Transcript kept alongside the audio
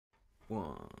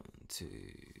1, 2,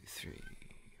 3,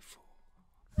 4.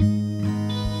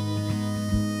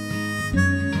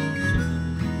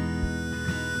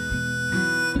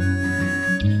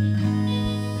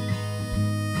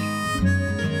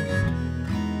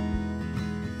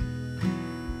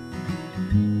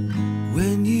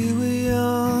 When you were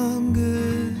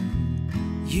younger,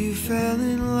 you fell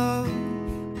in love.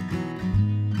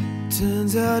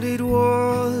 Turns out it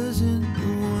wasn't the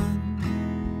one.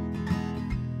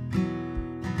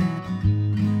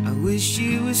 I wish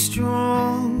you were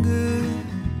stronger,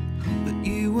 but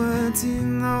you weren't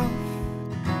enough.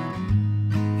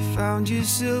 You found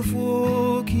yourself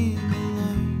walking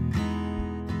alone.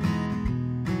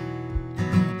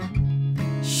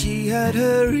 She had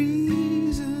her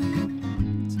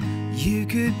reasons, you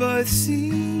could both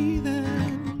see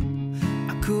them.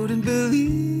 I couldn't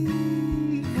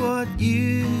believe what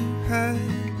you had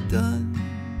done.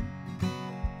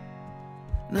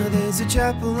 Now there's a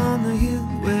chapel on the hill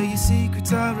where your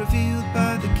secrets are revealed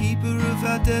by the keeper of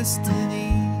our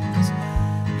destinies.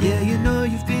 Yeah, you know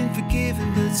you've been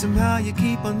forgiven, but somehow you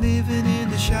keep on living in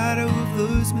the shadow of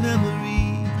those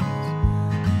memories.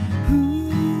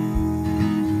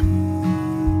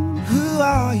 Who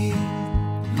are you?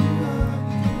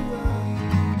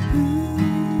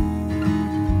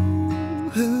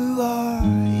 Who are you?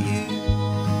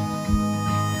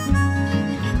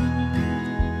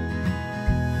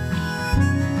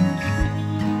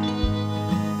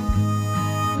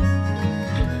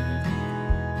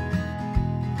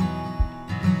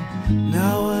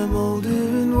 Now I'm older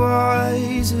and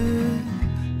wiser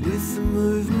with the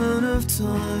movement of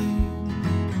time,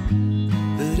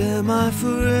 but am I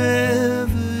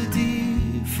forever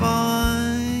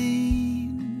defined?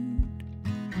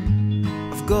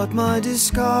 I've got my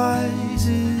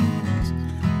disguises,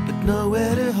 but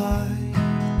nowhere to hide.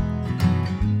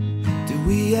 Do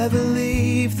we ever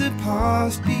leave the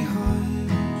past behind?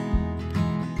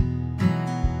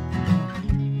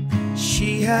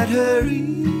 She had her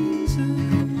reasons,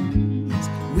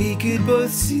 we could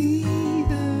both see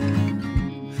them.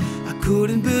 I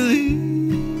couldn't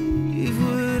believe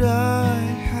what I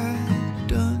had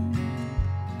done.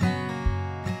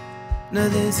 Now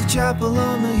there's a chapel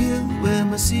on the hill where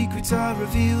my secrets are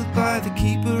revealed by the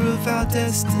keeper of our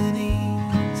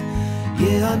destinies.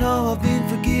 Yeah, I know I've been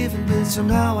forgiven, but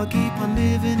somehow I keep on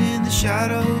living in the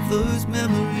shadow of those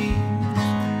memories.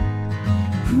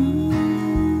 Who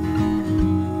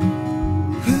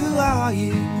are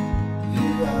you?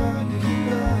 Who are you?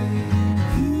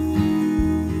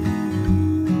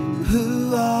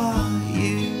 Who are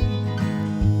you?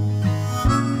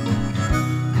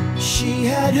 She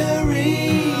had her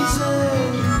reasons,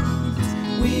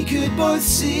 we could both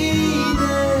see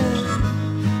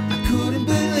them. I couldn't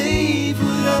believe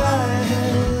what I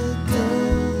had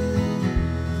done.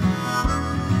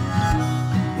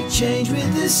 We changed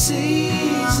with the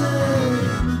seasons,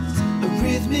 a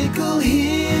rhythmical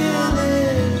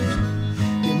healing.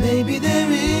 Yeah, maybe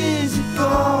there is a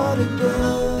God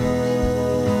above.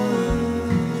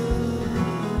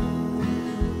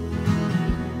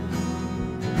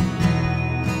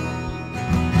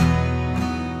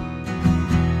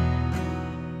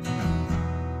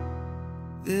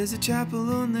 There's a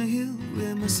chapel on the hill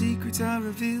where my secrets are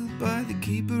revealed by the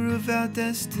keeper of our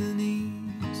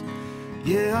destinies.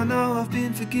 Yeah, I know I've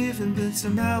been forgiven, but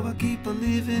somehow I keep on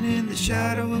living in the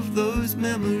shadow of those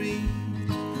memories.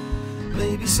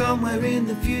 Maybe somewhere in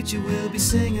the future we'll be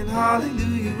singing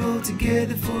hallelujah all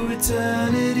together for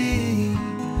eternity.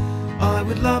 I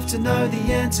would love to know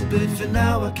the answer, but for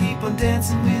now I keep on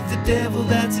dancing with the devil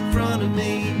that's in front of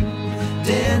me.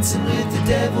 Dancing with the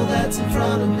devil that's in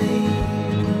front of me.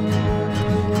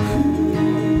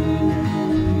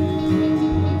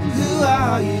 Who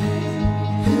are you?